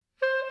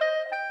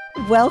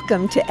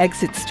Welcome to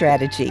Exit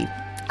Strategy.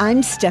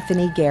 I'm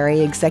Stephanie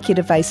Gary,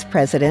 Executive Vice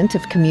President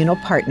of Communal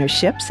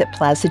Partnerships at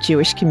Plaza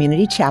Jewish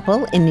Community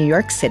Chapel in New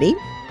York City,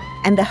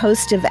 and the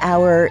host of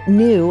our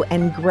new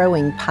and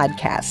growing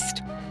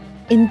podcast.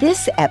 In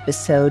this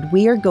episode,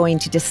 we are going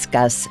to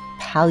discuss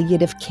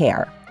palliative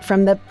care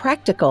from the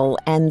practical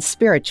and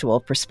spiritual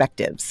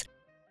perspectives.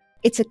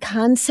 It's a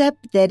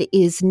concept that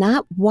is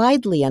not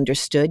widely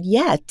understood,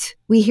 yet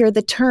we hear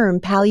the term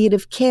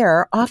palliative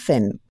care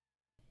often.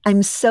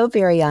 I'm so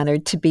very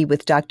honored to be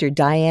with Dr.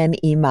 Diane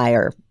E.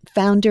 Meier,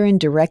 founder and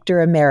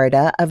director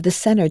emerita of the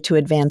Center to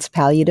Advance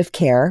Palliative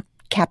Care,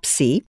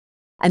 CAPC,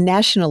 a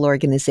national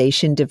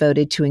organization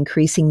devoted to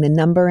increasing the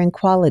number and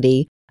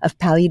quality of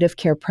palliative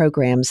care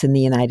programs in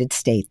the United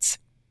States,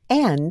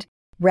 and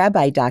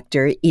Rabbi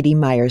Dr. Edith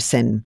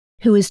Meyerson,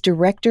 who is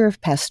Director of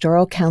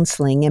Pastoral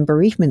Counseling and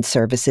Bereavement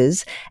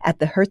Services at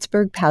the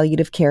Herzberg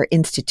Palliative Care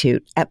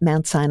Institute at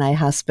Mount Sinai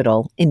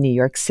Hospital in New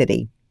York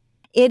City.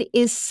 It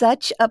is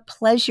such a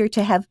pleasure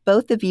to have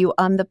both of you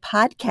on the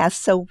podcast,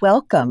 so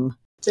welcome.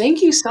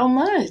 Thank you so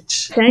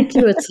much. Thank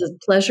you. It's a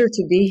pleasure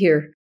to be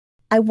here.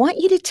 I want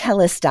you to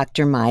tell us,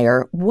 Dr.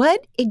 Meier,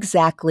 what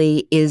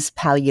exactly is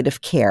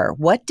palliative care?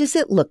 What does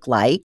it look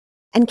like?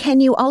 And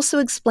can you also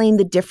explain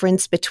the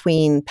difference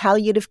between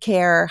palliative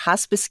care,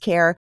 hospice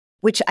care,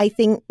 which I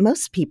think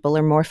most people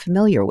are more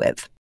familiar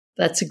with?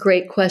 That's a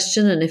great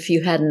question. And if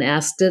you hadn't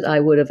asked it, I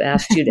would have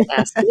asked you to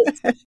ask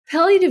it.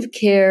 Palliative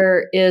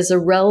care is a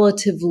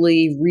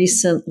relatively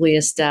recently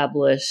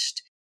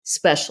established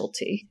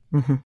specialty.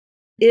 Mm-hmm.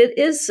 It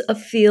is a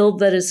field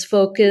that is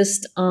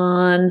focused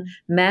on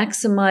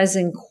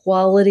maximizing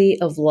quality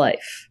of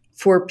life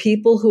for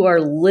people who are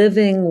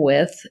living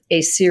with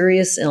a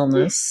serious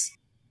illness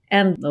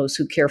and those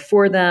who care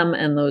for them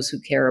and those who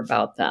care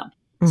about them.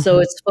 Mm-hmm. So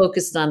it's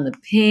focused on the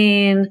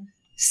pain,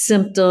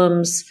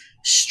 symptoms,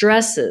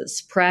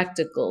 stresses,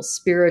 practical,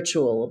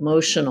 spiritual,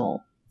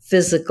 emotional,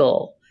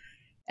 physical,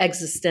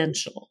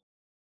 existential,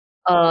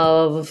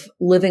 of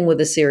living with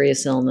a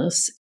serious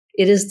illness.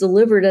 It is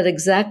delivered at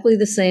exactly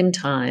the same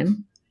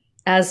time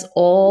as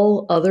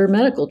all other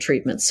medical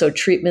treatments. So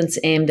treatments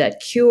aimed at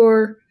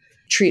cure,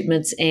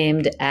 treatments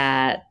aimed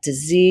at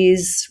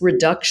disease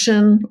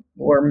reduction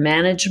or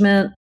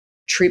management,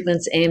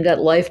 treatments aimed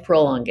at life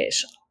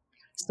prolongation.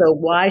 So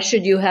why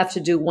should you have to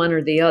do one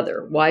or the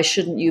other? Why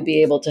shouldn't you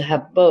be able to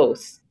have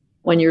both?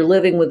 When you're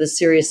living with a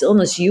serious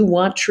illness, you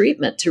want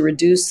treatment to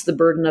reduce the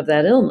burden of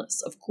that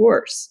illness, of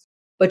course.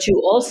 But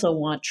you also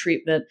want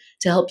treatment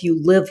to help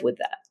you live with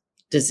that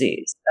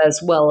disease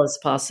as well as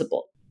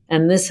possible.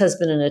 And this has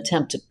been an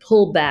attempt to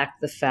pull back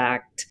the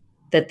fact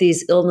that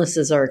these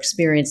illnesses are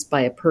experienced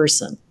by a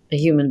person, a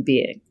human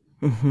being,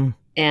 mm-hmm.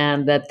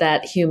 and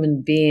that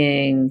human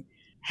being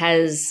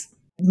has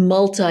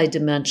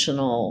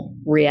multidimensional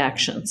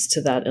reactions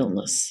to that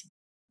illness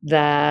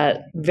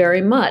that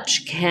very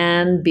much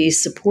can be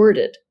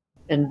supported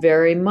and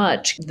very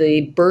much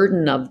the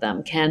burden of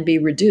them can be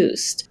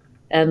reduced.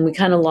 And we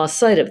kind of lost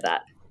sight of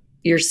that.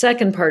 Your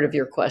second part of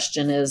your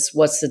question is,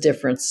 what's the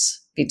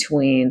difference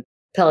between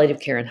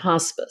palliative care and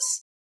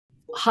hospice?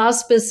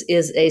 Hospice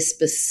is a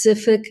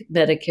specific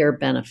Medicare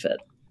benefit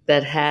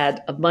that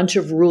had a bunch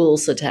of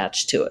rules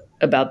attached to it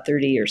about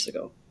 30 years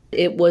ago.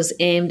 It was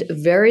aimed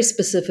very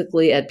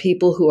specifically at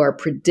people who are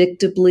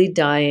predictably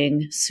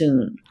dying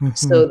soon. Mm-hmm.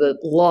 So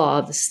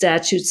the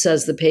statute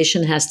says the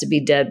patient has to be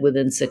dead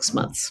within 6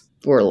 months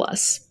or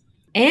less.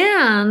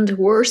 And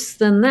worse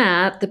than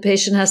that, the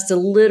patient has to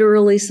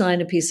literally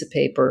sign a piece of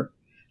paper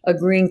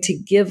agreeing to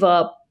give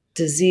up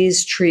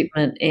disease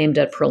treatment aimed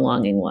at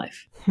prolonging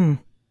life.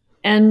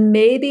 And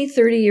maybe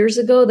 30 years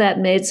ago, that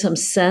made some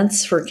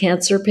sense for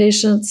cancer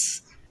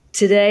patients.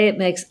 Today, it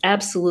makes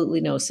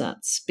absolutely no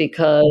sense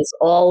because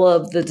all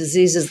of the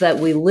diseases that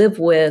we live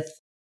with,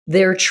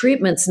 their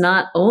treatments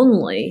not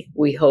only,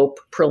 we hope,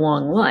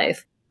 prolong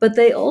life, but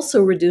they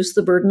also reduce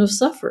the burden of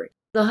suffering.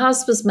 The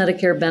hospice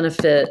Medicare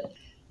benefit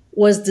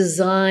was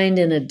designed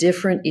in a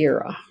different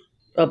era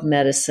of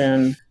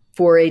medicine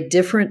for a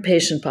different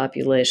patient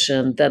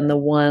population than the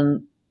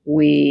one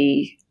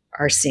we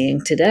are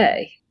seeing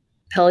today.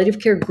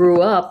 Palliative care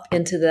grew up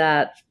into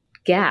that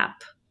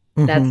gap.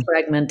 Mm-hmm. That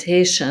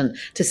fragmentation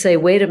to say,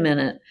 wait a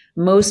minute,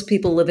 most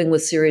people living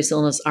with serious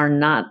illness are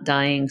not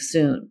dying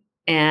soon.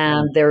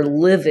 And they're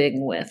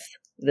living with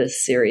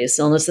this serious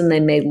illness, and they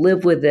may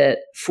live with it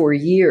for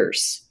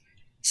years,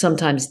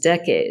 sometimes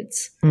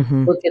decades.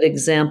 Mm-hmm. Look at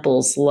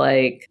examples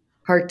like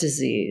heart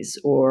disease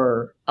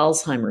or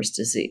Alzheimer's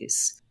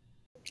disease,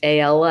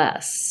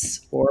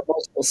 ALS, or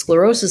multiple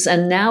sclerosis,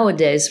 and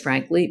nowadays,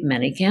 frankly,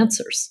 many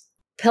cancers.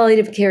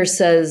 Palliative care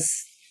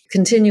says,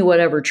 continue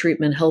whatever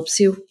treatment helps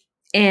you,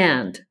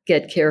 and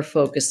get care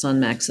focused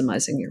on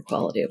maximizing your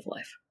quality of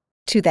life.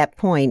 To that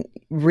point,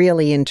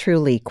 really and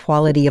truly,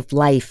 quality of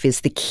life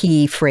is the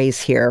key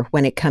phrase here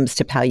when it comes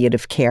to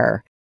palliative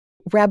care.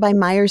 Rabbi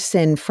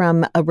Meyerson,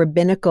 from a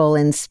rabbinical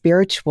and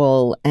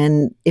spiritual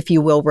and, if you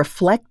will,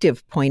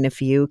 reflective point of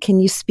view, can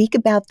you speak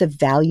about the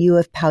value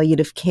of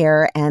palliative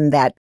care and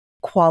that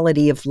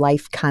quality of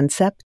life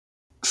concept?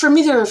 For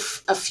me, there are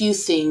a few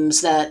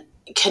themes that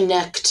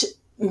connect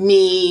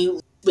me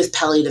with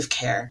palliative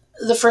care.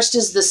 The first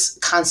is this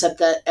concept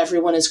that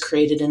everyone is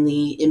created in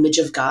the image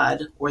of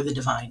God or the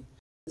divine.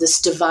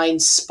 This divine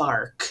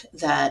spark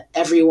that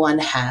everyone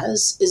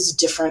has is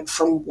different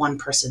from one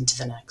person to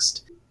the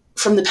next.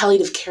 From the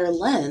palliative care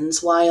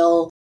lens,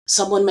 while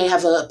someone may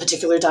have a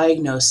particular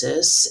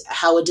diagnosis,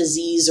 how a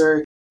disease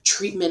or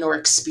treatment or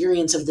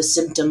experience of the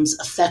symptoms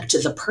affect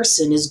the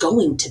person is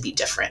going to be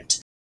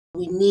different.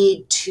 We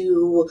need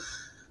to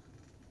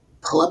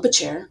pull up a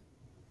chair,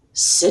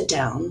 sit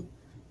down,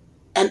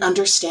 and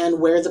understand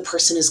where the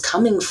person is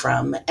coming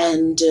from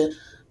and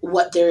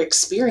what their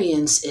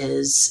experience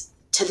is,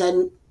 to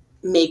then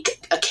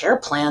make a care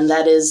plan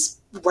that is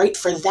right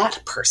for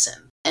that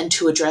person and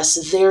to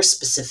address their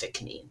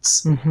specific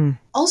needs. Mm-hmm.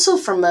 Also,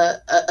 from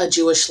a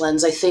Jewish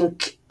lens, I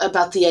think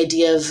about the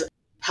idea of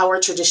how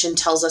our tradition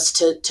tells us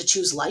to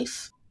choose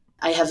life.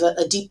 I have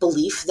a deep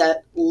belief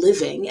that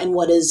living and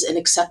what is an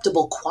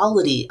acceptable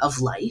quality of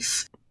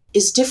life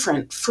is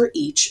different for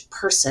each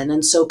person.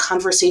 And so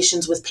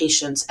conversations with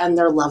patients and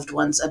their loved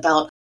ones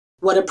about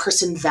what a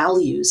person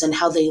values and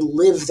how they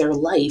live their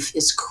life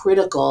is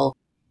critical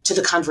to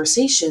the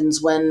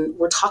conversations when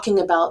we're talking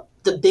about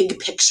the big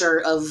picture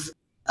of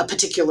a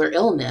particular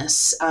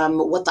illness,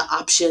 what the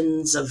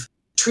options of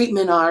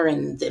treatment are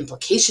and the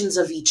implications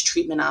of each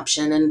treatment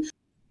option and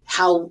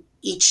how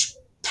each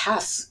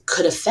path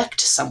could affect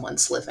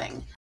someone's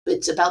living.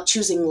 It's about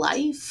choosing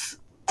life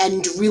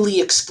and really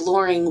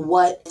exploring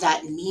what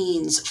that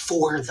means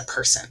for the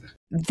person.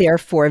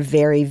 Therefore,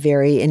 very,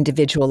 very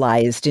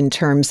individualized in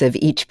terms of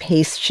each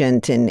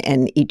patient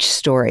and each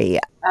story.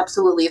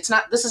 Absolutely.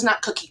 This is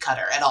not cookie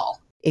cutter at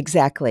all.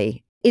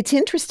 Exactly. It's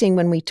interesting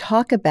when we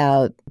talk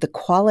about the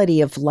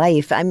quality of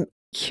life. I'm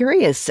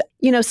curious,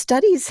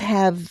 studies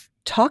have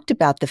talked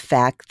about the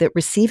fact that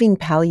receiving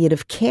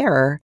palliative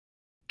care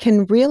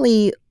can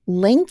really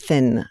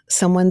lengthen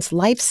someone's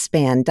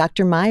lifespan.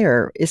 Dr.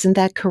 Meier, isn't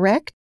that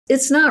correct?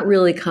 It's not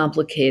really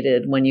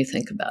complicated when you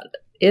think about it.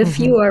 If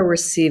you are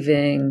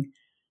receiving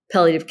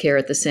palliative care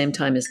at the same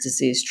time as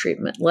disease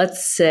treatment,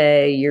 let's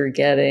say you're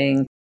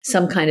getting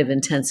some kind of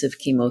intensive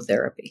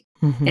chemotherapy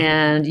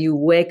and you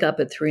wake up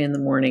at 3 a.m.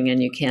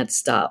 and you can't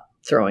stop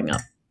throwing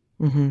up.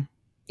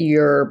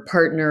 Your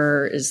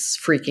partner is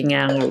freaking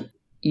out.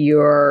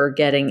 You're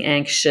getting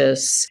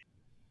anxious.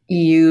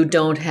 You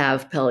don't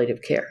have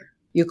palliative care.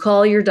 You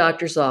call your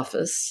doctor's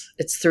office.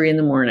 It's 3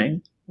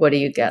 a.m. What do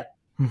you get?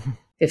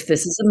 If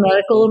this is a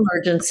medical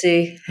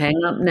emergency, hang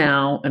up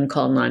now and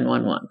call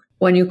 911.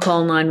 When you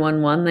call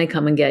 911, they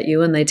come and get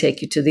you and they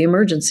take you to the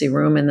emergency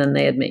room and then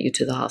they admit you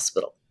to the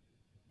hospital.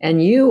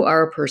 And you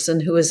are a person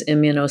who is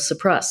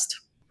immunosuppressed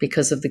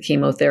because of the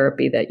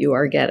chemotherapy that you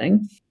are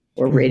getting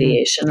or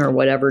radiation or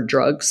whatever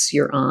drugs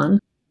you're on.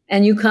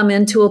 And you come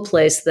into a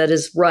place that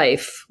is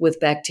rife with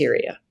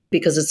bacteria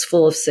because it's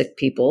full of sick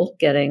people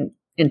getting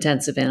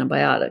intensive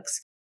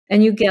antibiotics.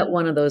 And you get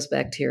one of those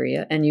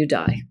bacteria and you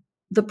die.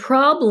 The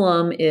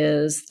problem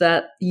is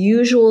that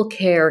usual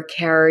care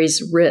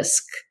carries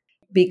risk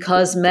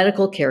because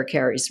medical care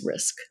carries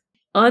risk.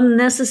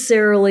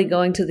 Unnecessarily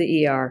going to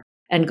the ER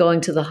and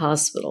going to the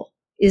hospital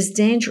is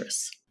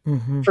dangerous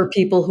for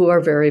people who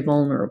are very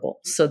vulnerable.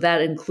 So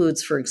that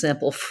includes, for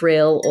example,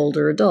 frail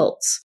older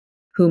adults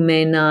who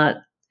may not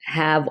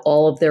have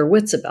all of their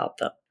wits about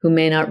them, who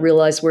may not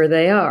realize where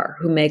they are,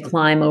 who may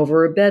climb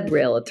over a bed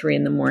rail at 3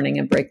 a.m.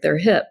 and break their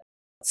hip,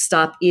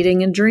 stop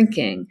eating and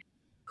drinking,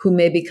 who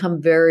may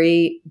become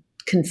very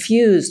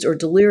confused or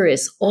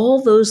delirious.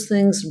 All those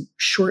things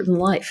shorten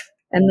life,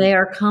 and they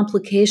are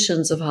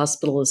complications of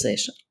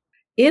hospitalization.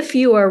 If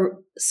you are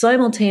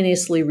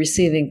simultaneously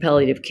receiving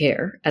palliative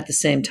care at the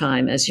same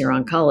time as your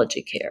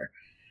oncology care,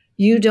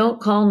 you don't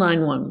call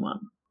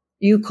 911.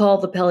 You call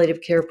the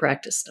palliative care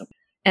practice number.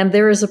 And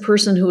there is a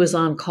person who is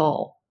on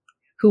call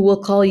who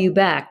will call you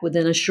back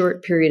within a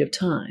short period of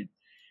time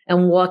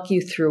and walk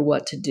you through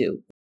what to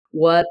do.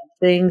 What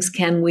things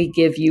can we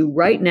give you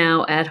right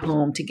now at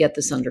home to get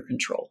this under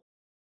control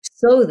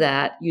so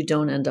that you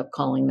don't end up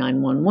calling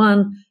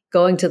 911,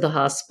 going to the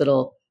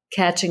hospital,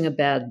 catching a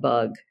bad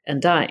bug,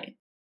 and dying.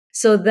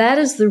 So that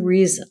is the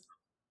reason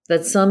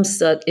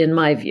that in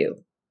my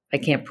view, I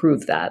can't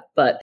prove that,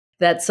 but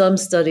that some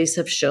studies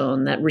have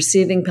shown that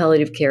receiving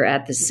palliative care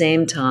at the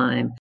same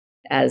time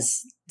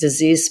as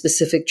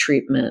disease-specific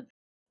treatment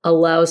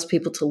allows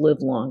people to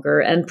live longer.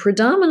 And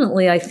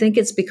predominantly, I think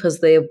it's because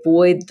they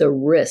avoid the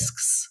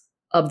risks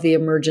of the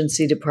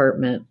emergency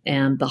department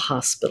and the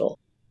hospital.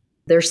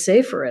 They're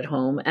safer at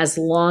home as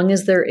long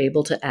as they're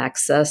able to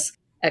access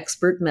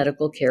expert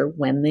medical care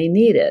when they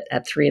need it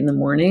at 3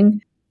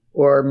 a.m.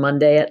 or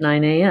Monday at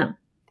 9 a.m.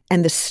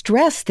 And the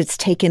stress that's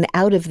taken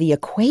out of the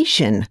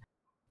equation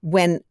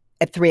when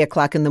at 3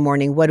 o'clock in the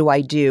morning, what do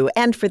I do?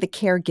 And for the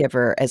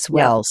caregiver as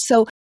well. Yeah.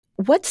 So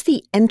what's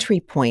the entry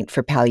point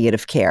for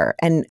palliative care?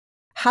 And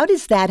how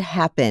does that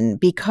happen?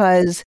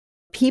 Because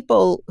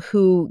people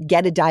who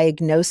get a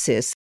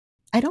diagnosis,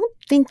 I don't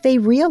think they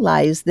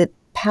realize that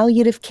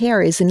palliative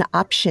care is an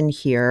option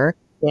here.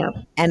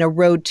 and a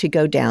road to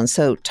go down.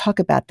 So talk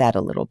about that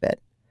a little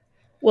bit.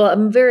 Well,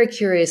 I'm very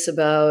curious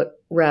about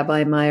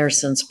Rabbi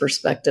Meyerson's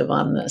perspective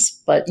on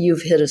this, but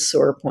you've hit a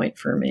sore point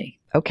for me.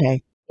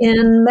 Okay.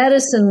 In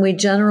medicine, we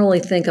generally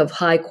think of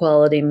high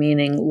quality,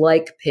 meaning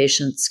like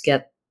patients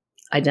get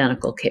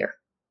identical care.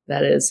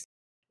 That is,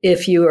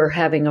 if you are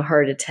having a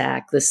heart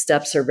attack, the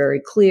steps are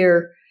very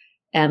clear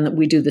and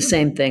we do the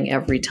same thing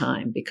every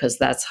time because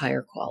that's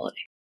higher quality.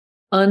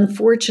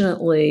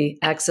 Unfortunately,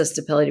 access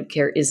to palliative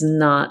care is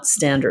not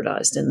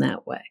standardized in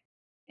that way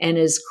and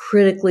is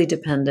critically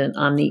dependent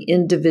on the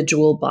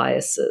individual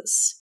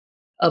biases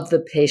of the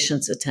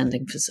patient's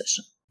attending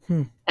physician.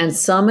 And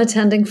some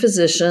attending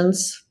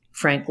physicians,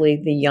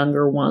 frankly, the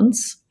younger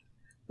ones,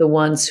 the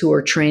ones who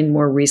are trained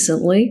more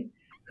recently,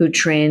 who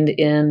trained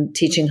in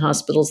teaching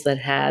hospitals that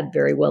had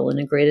very well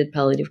integrated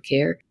palliative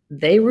care,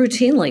 they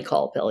routinely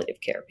call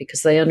palliative care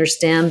because they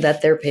understand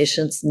that their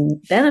patients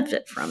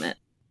benefit from it.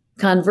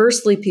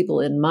 Conversely, people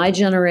in my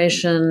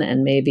generation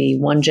and maybe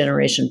one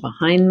generation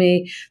behind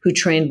me who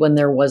trained when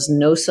there was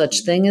no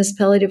such thing as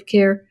palliative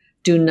care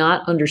do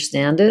not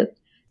understand it,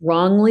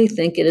 wrongly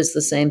think it is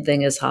the same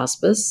thing as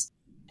hospice,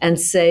 and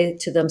say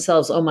to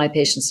themselves, oh, my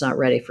patient's not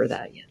ready for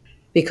that yet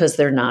because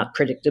they're not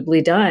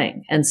predictably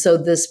dying. And so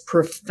this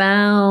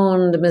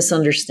profound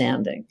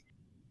misunderstanding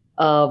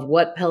of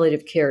what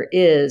palliative care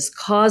is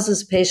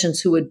causes patients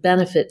who would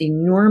benefit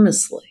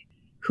enormously,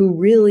 who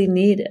really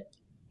need it,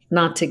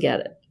 not to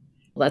get it.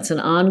 That's an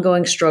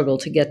ongoing struggle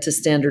to get to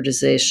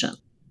standardization,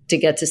 to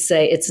get to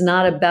say it's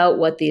not about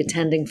what the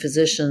attending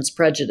physician's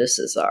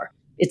prejudices are.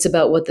 It's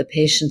about what the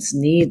patient's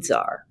needs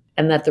are,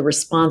 and that the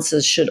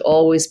responses should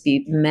always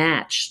be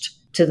matched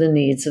to the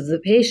needs of the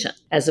patient,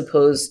 as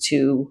opposed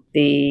to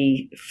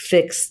the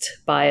fixed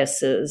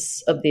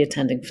biases of the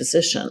attending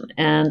physician.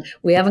 And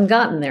we haven't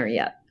gotten there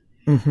yet.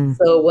 Mm-hmm.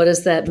 So what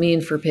does that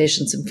mean for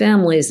patients and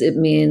families? It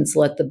means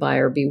let the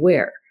buyer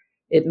beware.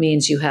 It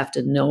means you have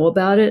to know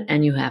about it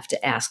and you have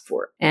to ask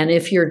for it. And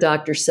if your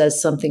doctor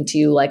says something to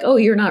you like, oh,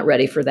 you're not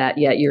ready for that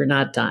yet, you're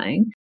not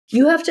dying,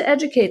 you have to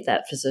educate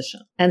that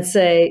physician and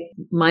say,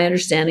 my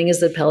understanding is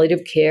that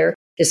palliative care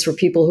is for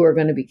people who are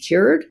going to be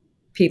cured,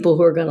 people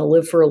who are going to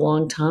live for a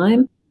long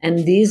time.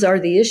 And these are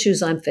the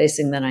issues I'm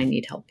facing that I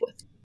need help with.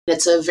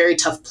 It's a very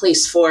tough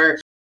place for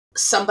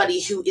somebody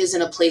who is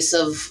in a place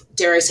of,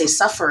 dare I say,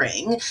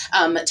 suffering,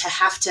 to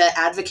have to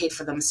advocate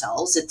for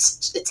themselves.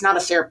 It's not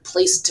a fair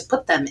place to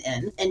put them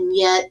in. And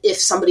yet, if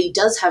somebody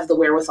does have the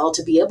wherewithal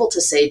to be able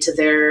to say to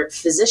their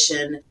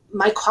physician,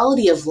 my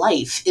quality of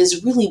life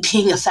is really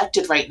being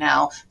affected right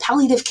now,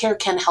 palliative care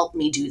can help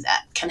me do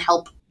that, can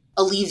help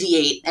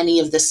alleviate any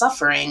of the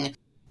suffering.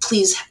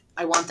 Please,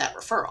 I want that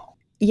referral.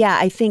 Yeah,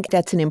 I think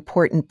that's an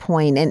important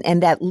point.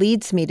 And that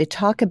leads me to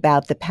talk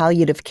about the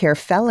palliative care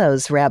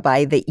fellows,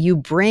 Rabbi, that you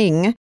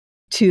bring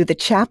to the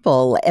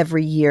chapel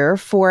every year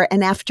for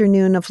an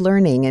afternoon of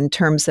learning in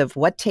terms of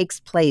what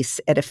takes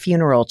place at a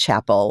funeral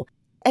chapel.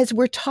 As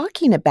we're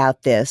talking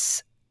about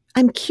this,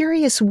 I'm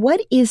curious,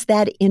 what is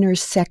that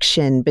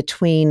intersection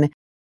between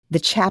the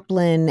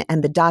chaplain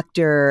and the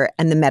doctor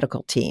and the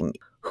medical team?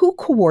 Who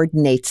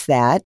coordinates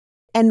that?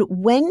 And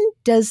when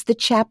does the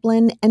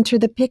chaplain enter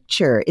the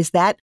picture? Is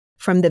that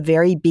from the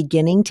very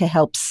beginning to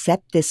help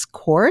set this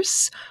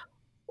course,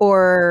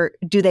 or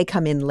do they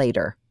come in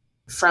later?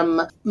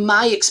 From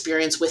my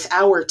experience with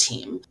our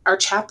team, our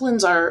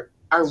chaplains are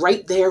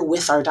right there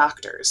with our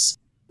doctors.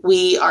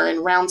 We are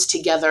in rounds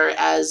together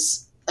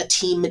as a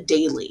team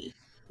daily.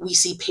 We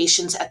see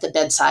patients at the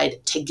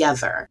bedside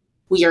together.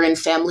 We are in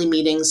family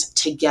meetings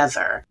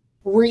together.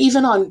 We're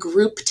even on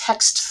group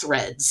text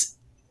threads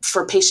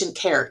for patient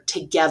care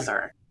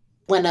together.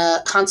 When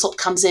a consult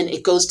comes in,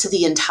 it goes to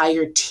the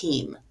entire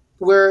team.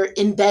 We're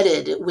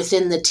embedded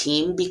within the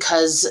team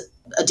because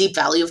a deep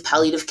value of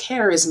palliative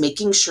care is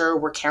making sure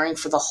we're caring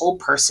for the whole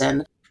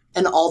person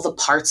and all the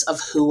parts of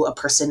who a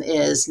person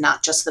is,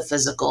 not just the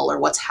physical or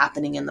what's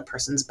happening in the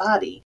person's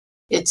body.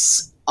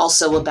 It's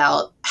also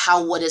about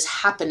how what is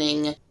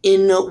happening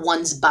in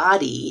one's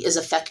body is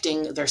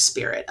affecting their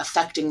spirit,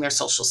 affecting their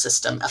social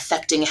system,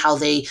 affecting how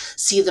they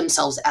see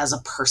themselves as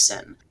a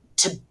person.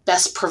 To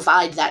best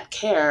provide that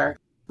care,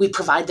 we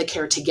provide the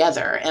care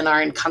together and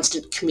are in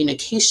constant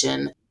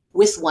communication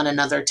with one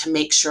another to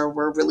make sure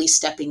we're really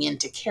stepping in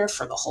to care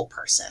for the whole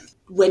person.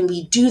 When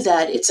we do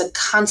that, it's a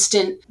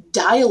constant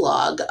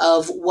dialogue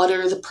of what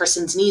are the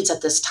person's needs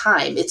at this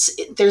time.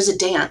 There's a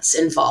dance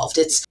involved.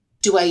 It's,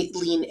 do I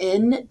lean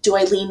in? Do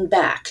I lean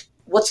back?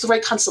 What's the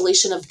right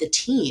constellation of the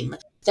team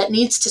that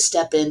needs to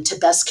step in to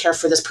best care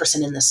for this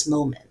person in this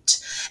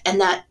moment? And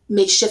that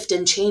may shift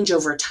and change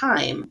over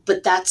time,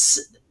 but that's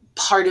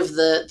part of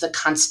the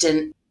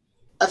constant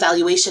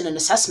evaluation and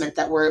assessment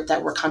that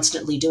we're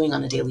constantly doing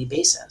on a daily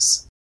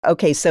basis.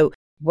 Okay, so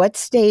what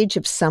stage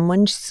of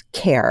someone's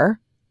care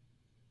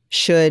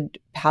should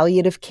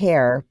palliative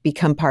care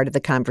become part of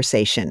the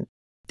conversation?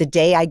 The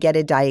day I get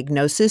a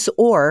diagnosis,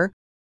 or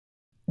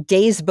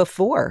days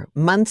before,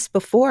 months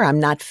before, I'm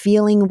not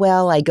feeling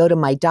well, I go to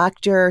my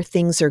doctor,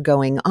 things are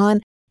going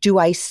on. Do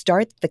I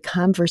start the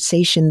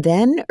conversation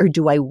then, or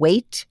do I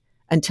wait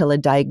until a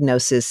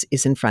diagnosis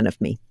is in front of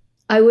me?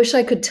 I wish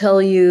I could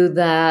tell you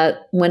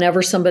that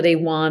whenever somebody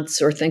wants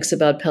or thinks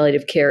about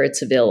palliative care,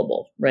 it's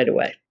available right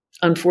away.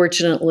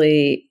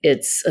 Unfortunately,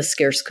 it's a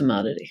scarce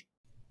commodity.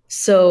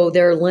 So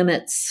there are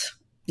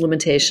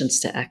limitations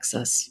to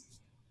access.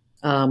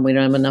 We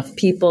don't have enough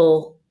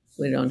people.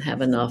 We don't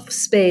have enough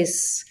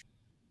space.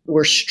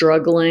 We're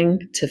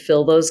struggling to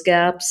fill those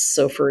gaps.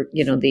 So for,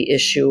 the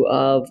issue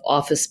of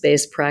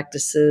office-based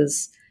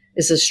practices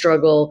is a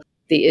struggle.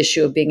 The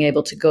issue of being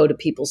able to go to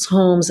people's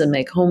homes and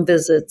make home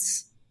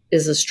visits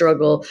is a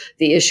struggle.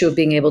 The issue of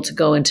being able to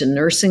go into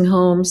nursing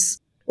homes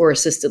or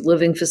assisted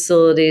living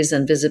facilities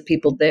and visit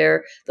people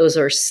there, those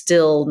are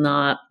still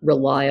not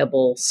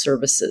reliable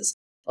services,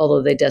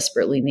 although they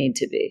desperately need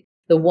to be.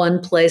 The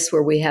one place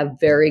where we have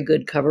very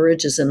good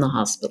coverage is in the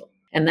hospital.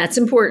 And that's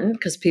important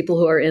because people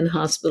who are in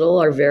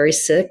hospital are very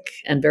sick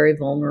and very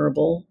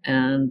vulnerable,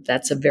 and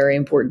that's a very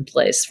important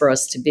place for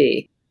us to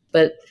be.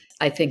 But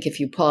I think if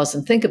you pause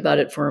and think about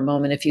it for a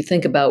moment, if you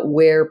think about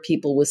where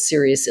people with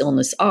serious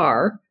illness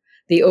are,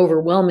 the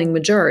overwhelming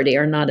majority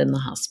are not in the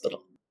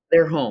hospital.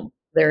 They're home.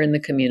 They're in the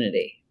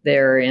community.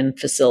 They're in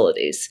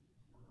facilities.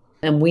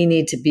 And we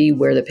need to be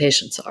where the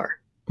patients are.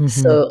 Mm-hmm.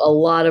 So a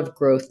lot of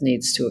growth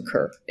needs to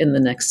occur in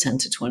the next 10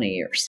 to 20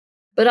 years.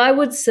 But I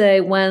would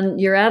say when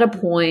you're at a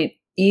point,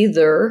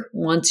 either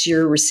once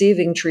you're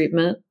receiving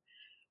treatment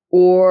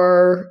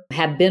or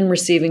have been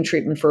receiving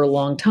treatment for a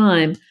long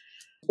time,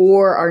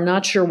 or are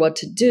not sure what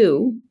to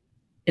do,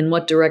 in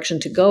what direction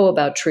to go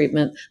about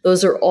treatment,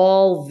 those are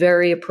all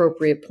very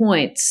appropriate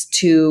points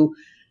to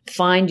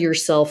find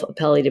yourself a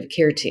palliative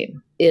care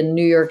team. In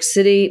New York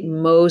City,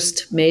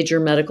 most major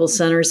medical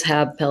centers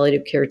have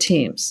palliative care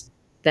teams.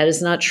 That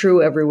is not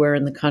true everywhere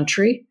in the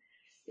country.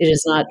 It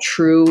is not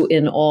true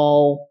in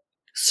all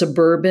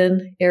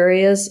suburban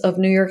areas of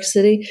New York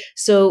City.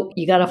 So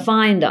you got to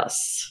find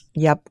us.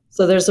 Yep.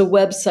 So there's a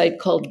website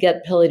called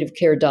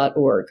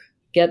getpalliativecare.org.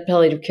 Get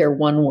Palliative Care,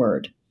 one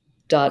word.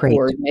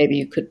 .org. Maybe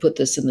you could put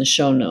this in the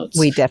show notes.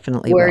 We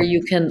definitely where will.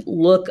 You can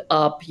look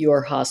up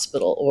your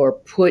hospital or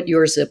put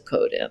your zip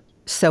code in.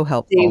 So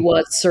helpful. See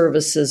what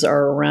services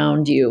are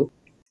around you.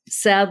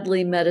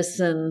 Sadly,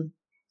 medicine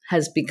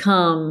has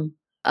become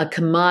a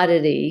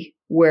commodity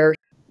where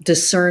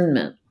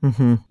discernment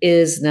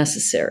is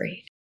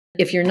necessary.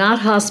 If you're not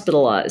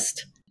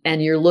hospitalized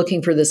and you're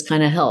looking for this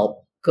kind of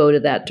help, go to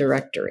that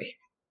directory.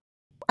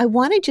 I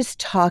want to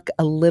just talk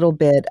a little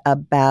bit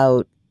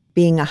about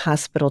being a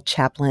hospital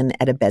chaplain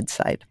at a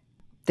bedside.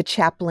 The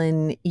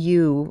chaplain,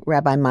 you,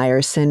 Rabbi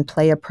Meyerson,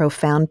 play a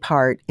profound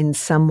part in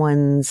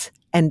someone's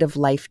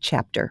end-of-life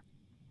chapter.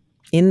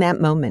 In that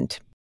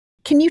moment,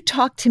 can you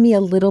talk to me a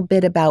little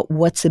bit about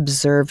what's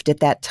observed at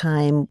that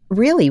time?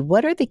 Really,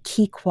 what are the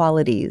key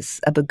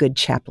qualities of a good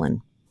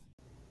chaplain?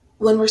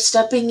 When we're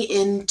stepping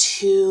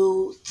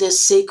into this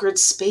sacred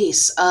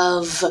space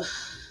of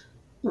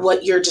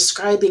what you're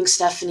describing,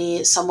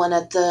 Stephanie, someone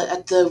at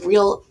the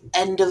real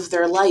end of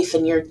their life,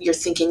 and you're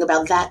thinking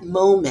about that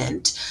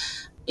moment,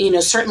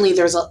 certainly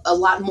there's a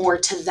lot more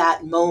to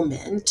that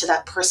moment, to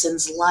that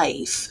person's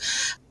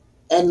life.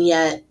 And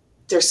yet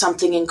there's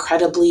something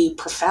incredibly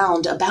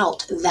profound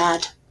about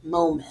that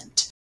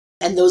moment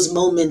and those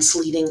moments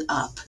leading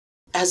up.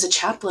 As a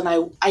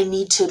chaplain, I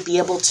need to be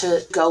able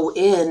to go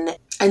in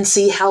and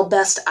see how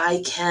best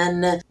I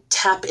can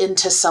tap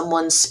into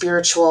someone's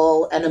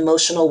spiritual and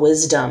emotional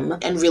wisdom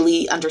and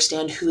really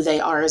understand who they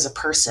are as a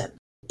person.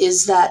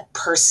 Is that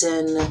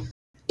person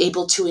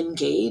able to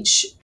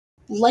engage?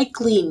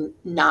 Likely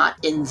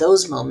not in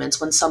those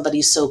moments when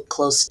somebody's so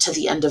close to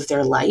the end of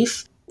their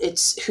life.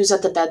 It's who's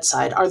at the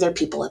bedside. Are there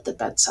people at the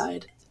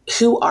bedside?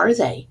 Who are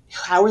they?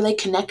 How are they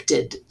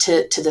connected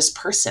to this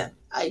person?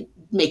 I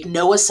make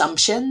no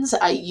assumptions.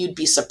 You'd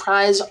be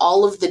surprised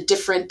all of the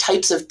different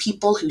types of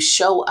people who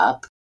show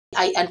up.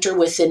 I enter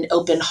with an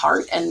open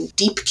heart and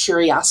deep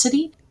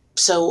curiosity.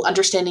 So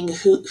understanding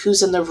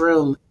who's in the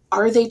room.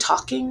 Are they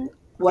talking?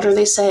 What are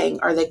they saying?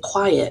 Are they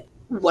quiet?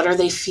 What are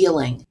they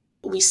feeling?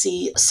 We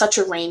see such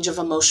a range of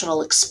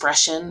emotional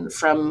expression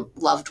from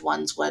loved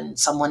ones when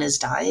someone is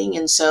dying.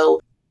 And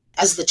so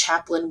as the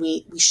chaplain,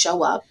 we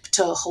show up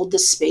to hold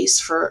this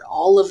space for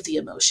all of the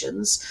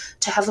emotions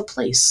to have a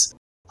place.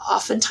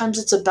 Oftentimes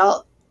it's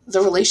about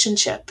the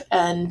relationship.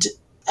 And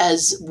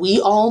as we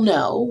all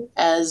know,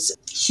 as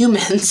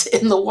humans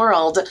in the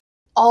world,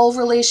 all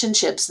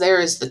relationships, there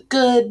is the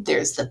good,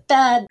 there's the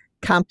bad.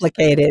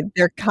 Complicated.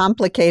 They're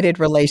complicated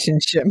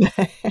relationship.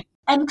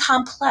 And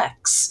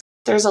complex.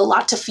 There's a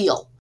lot to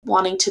feel,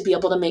 wanting to be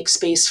able to make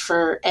space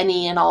for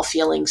any and all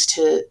feelings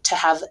to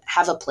have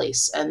a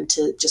place and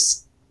to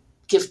just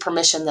give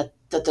permission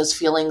that those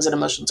feelings and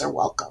emotions are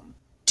welcome.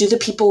 Do the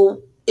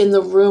people in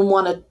the room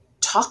want to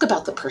talk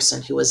about the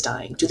person who is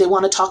dying? Do they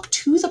want to talk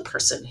to the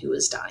person who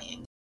is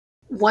dying?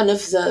 One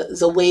of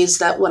the ways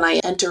that when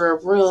I enter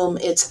a room,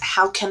 it's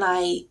how can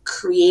I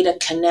create a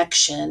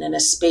connection and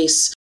a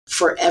space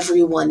for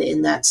everyone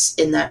in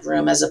that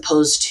room, as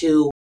opposed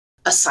to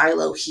a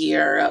silo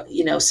here,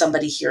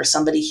 somebody here,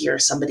 somebody here,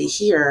 somebody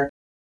here.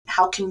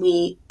 How can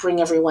we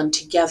bring everyone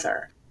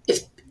together?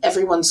 If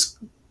everyone's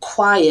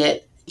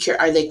quiet,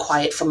 are they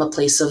quiet from a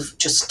place of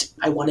just,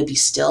 I want to be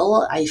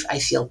still, I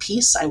feel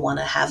peace, I want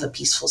to have a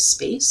peaceful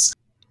space?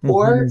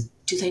 Or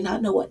do they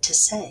not know what to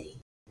say?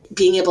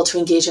 Being able to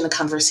engage in a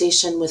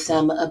conversation with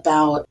them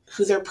about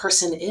who their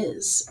person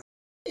is.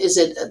 Is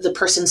it the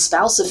person's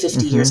spouse of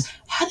 50 years?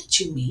 How did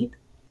you meet?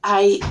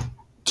 I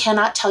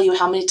cannot tell you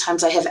how many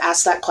times I have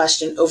asked that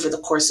question over the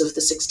course of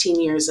the 16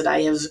 years that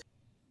I have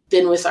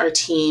been with our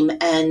team,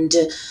 and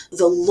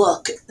the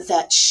look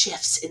that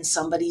shifts in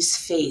somebody's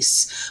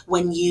face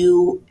when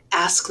you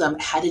ask them,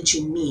 how did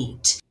you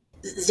meet?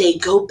 They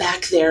go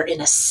back there in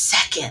a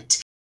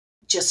second.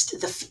 Just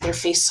their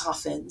face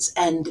softens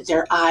and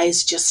their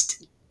eyes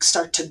just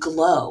start to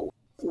glow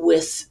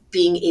with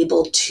being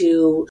able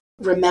to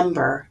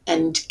remember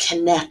and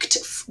connect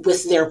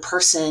with their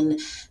person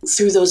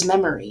through those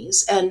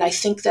memories. And I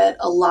think that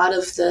a lot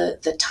of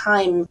the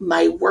time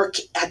my work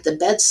at the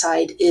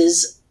bedside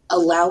is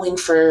allowing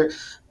for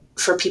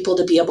people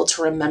to be able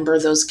to remember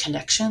those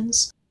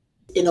connections.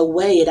 In a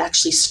way, it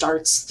actually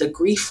starts the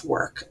grief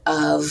work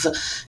of,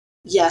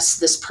 yes,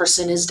 this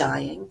person is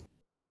dying.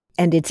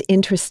 And it's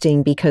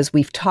interesting because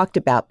we've talked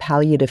about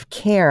palliative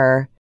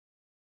care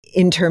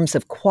in terms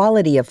of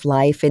quality of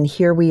life, and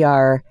here we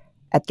are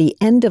at the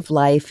end of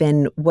life,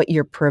 and what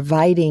you're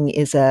providing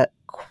is a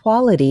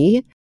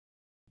quality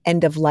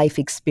end of life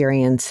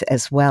experience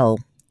as well.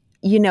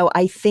 You know,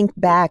 I think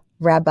back,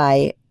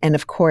 Rabbi, and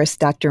of course,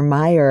 Dr.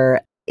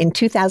 Meier, in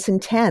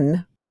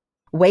 2010,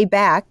 way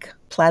back,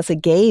 Plaza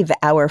gave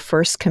our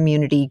first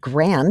community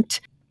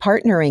grant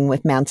partnering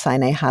with Mount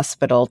Sinai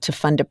Hospital to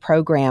fund a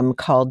program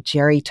called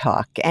Jerry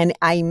Talk. And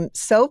I'm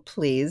so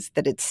pleased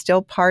that it's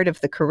still part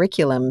of the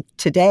curriculum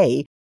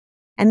today.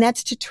 And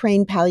that's to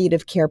train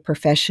palliative care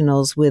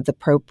professionals with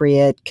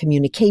appropriate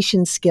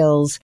communication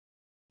skills.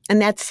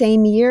 And that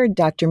same year,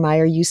 Dr.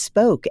 Meier, you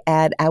spoke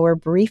at our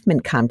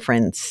bereavement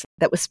conference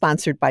that was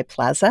sponsored by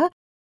Plaza,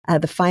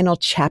 the final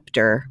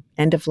chapter,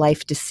 End of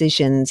Life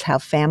Decisions, How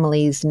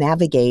Families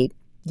Navigate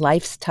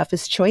Life's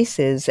Toughest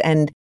Choices.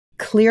 And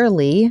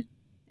clearly,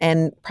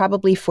 and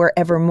probably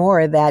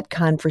forevermore, that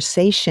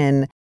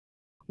conversation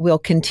will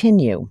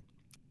continue.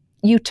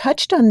 You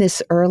touched on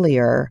this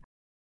earlier.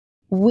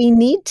 We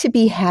need to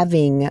be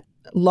having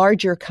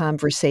larger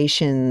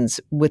conversations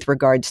with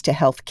regards to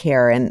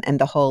healthcare and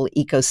the whole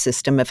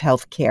ecosystem of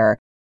healthcare.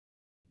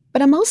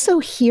 But I'm also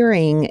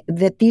hearing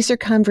that these are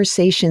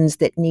conversations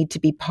that need to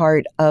be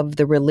part of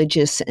the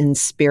religious and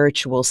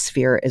spiritual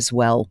sphere as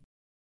well,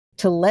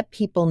 to let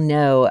people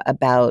know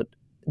about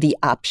the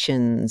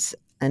options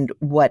and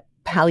what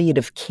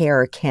palliative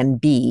care can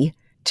be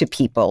to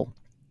people.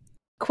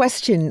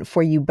 Question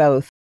for you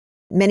both.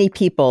 Many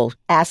people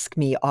ask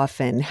me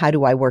often, how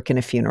do I work in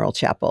a funeral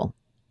chapel?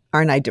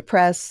 Aren't I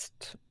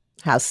depressed?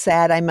 How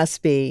sad I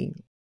must be.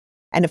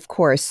 And of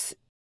course,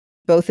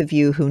 both of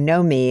you who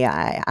know me,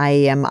 I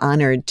am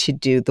honored to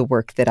do the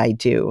work that I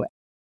do.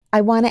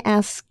 I want to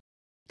ask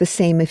the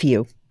same of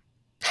you.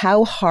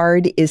 How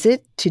hard is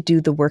it to do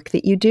the work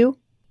that you do?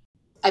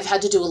 I've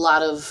had to do a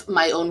lot of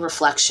my own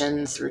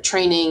reflection through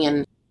training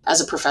and as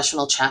a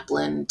professional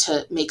chaplain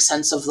to make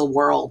sense of the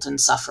world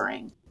and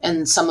suffering.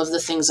 And some of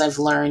the things I've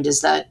learned is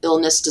that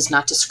illness does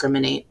not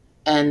discriminate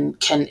and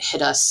can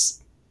hit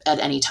us at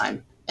any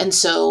time. And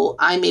so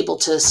I'm able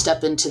to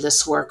step into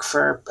this work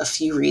for a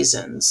few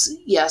reasons.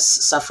 Yes,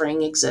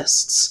 suffering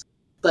exists,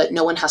 but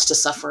no one has to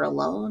suffer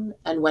alone.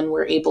 And when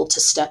we're able to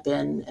step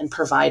in and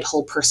provide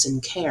whole person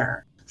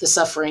care, the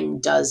suffering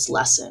does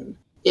lessen.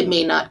 It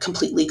may not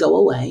completely go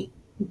away,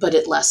 but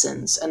it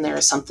lessens. And there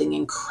is something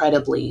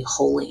incredibly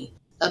holy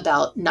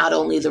about not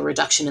only the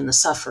reduction in the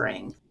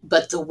suffering,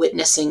 but the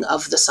witnessing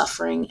of the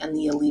suffering and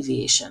the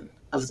alleviation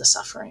of the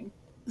suffering.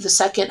 The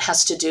second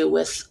has to do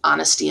with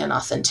honesty and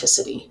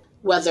authenticity,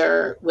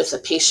 whether with a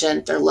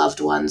patient, their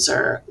loved ones,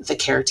 or the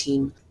care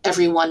team.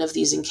 Every one of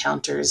these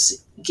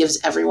encounters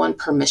gives everyone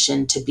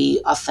permission to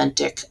be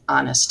authentic,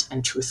 honest,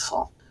 and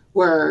truthful.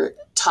 We're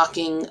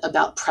talking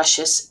about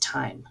precious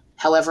time,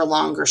 however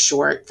long or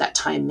short that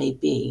time may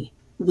be.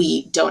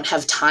 We don't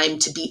have time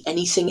to be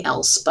anything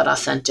else but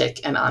authentic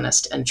and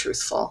honest and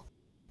truthful.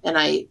 And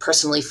I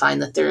personally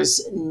find that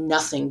there's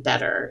nothing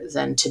better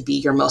than to be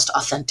your most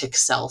authentic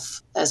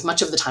self as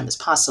much of the time as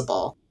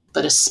possible,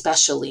 but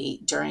especially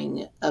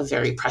during a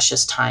very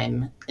precious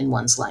time in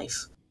one's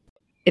life.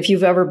 If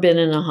you've ever been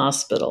in a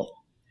hospital,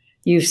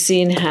 you've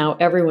seen how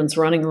everyone's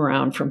running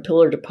around from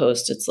pillar to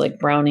post. It's like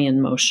Brownie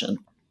in motion.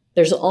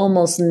 There's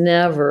almost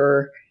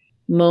never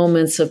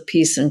moments of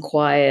peace and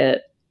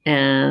quiet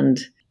and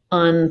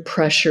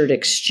unpressured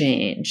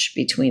exchange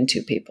between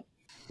two people.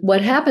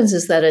 What happens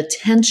is that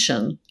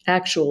attention,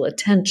 actual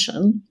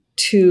attention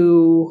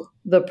to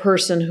the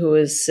person who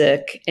is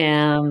sick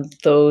and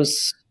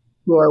those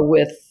who are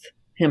with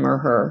him or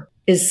her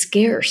is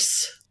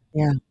scarce.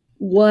 Yeah.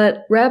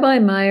 What Rabbi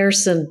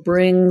Meyerson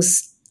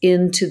brings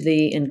into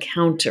the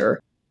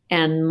encounter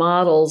and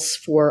models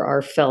for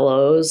our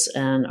fellows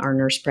and our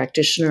nurse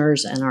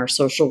practitioners and our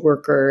social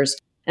workers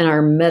and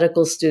our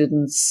medical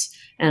students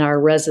and our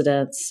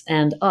residents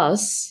and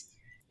us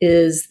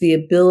is the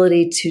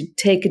ability to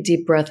take a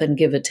deep breath and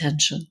give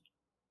attention.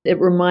 It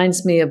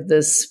reminds me of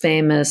this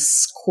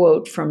famous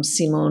quote from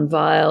Simone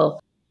Weil,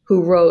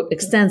 who wrote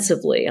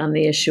extensively on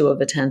the issue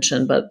of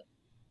attention, but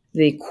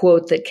the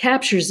quote that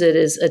captures it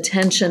is,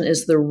 "Attention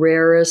is the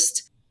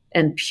rarest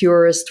and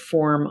purest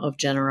form of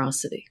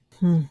generosity."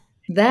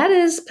 That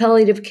is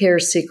palliative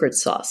care's secret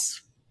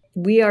sauce.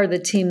 We are the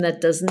team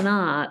that does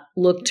not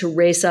look to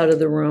race out of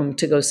the room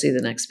to go see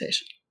the next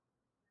patient.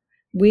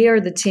 We are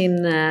the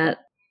team that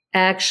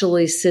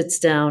actually sits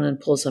down and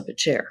pulls up a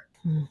chair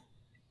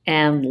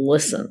and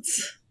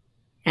listens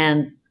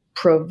and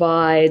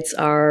provides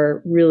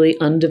our really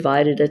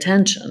undivided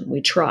attention.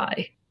 We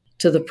try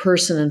to the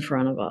person in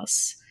front of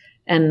us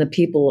and the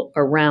people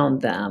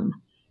around them,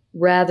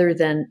 rather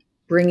than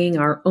bringing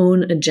our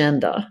own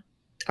agenda,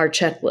 our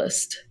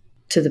checklist,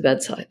 to the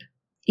bedside.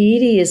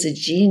 Edie is a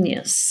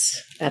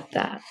genius at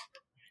that.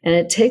 And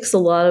it takes a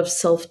lot of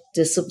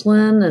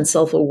self-discipline and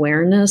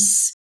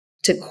self-awareness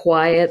to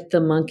quiet the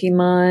monkey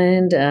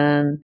mind.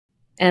 And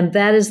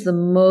that is the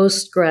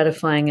most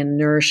gratifying and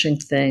nourishing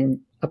thing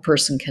a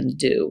person can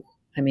do.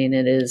 I mean,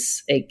 it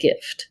is a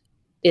gift.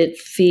 It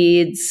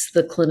feeds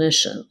the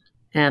clinician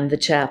and the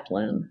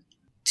chaplain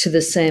to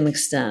the same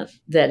extent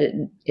that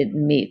it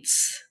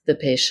meets the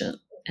patient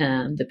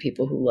and the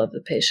people who love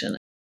the patient.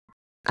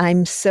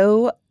 I'm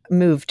so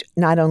moved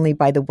not only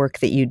by the work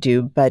that you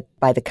do, but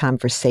by the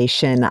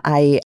conversation.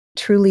 I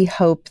truly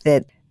hope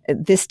that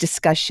this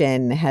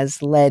discussion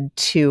has led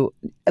to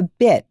a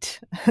bit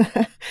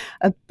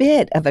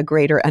of a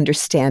greater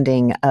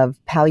understanding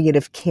of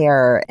palliative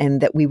care,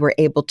 and that we were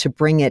able to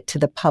bring it to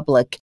the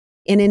public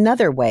in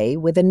another way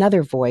with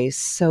another voice,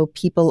 so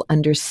people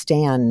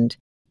understand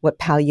what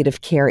palliative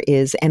care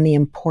is and the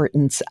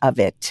importance of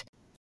it.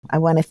 I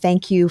want to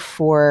thank you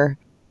for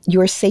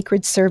your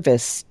sacred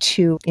service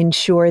to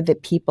ensure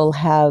that people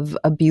have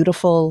a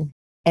beautiful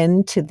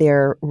end to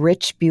their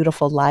rich,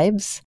 beautiful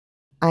lives.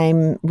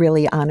 I'm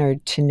really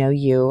honored to know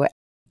you,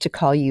 to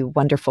call you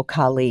wonderful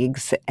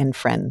colleagues and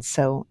friends.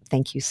 So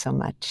thank you so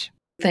much.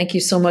 Thank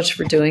you so much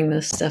for doing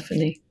this,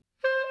 Stephanie.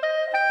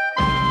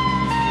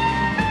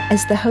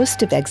 As the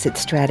host of Exit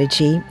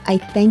Strategy, I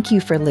thank you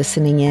for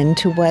listening in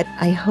to what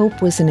I hope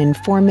was an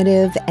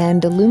informative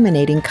and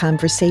illuminating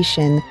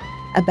conversation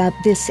about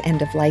this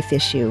end-of-life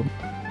issue.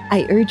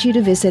 I urge you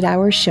to visit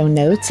our show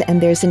notes, and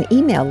there's an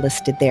email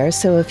listed there,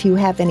 so if you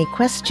have any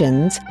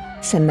questions,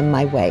 send them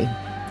my way.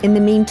 In the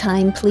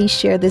meantime, please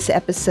share this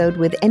episode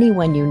with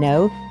anyone you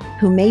know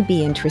who may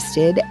be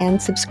interested,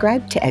 and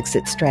subscribe to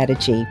Exit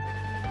Strategy.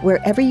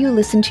 Wherever you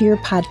listen to your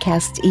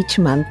podcasts each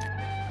month,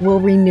 we'll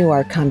renew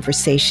our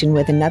conversation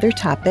with another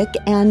topic,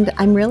 and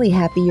I'm really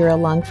happy you're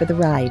along for the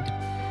ride.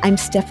 I'm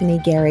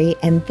Stephanie Gary,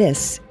 and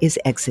this is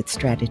Exit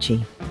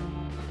Strategy.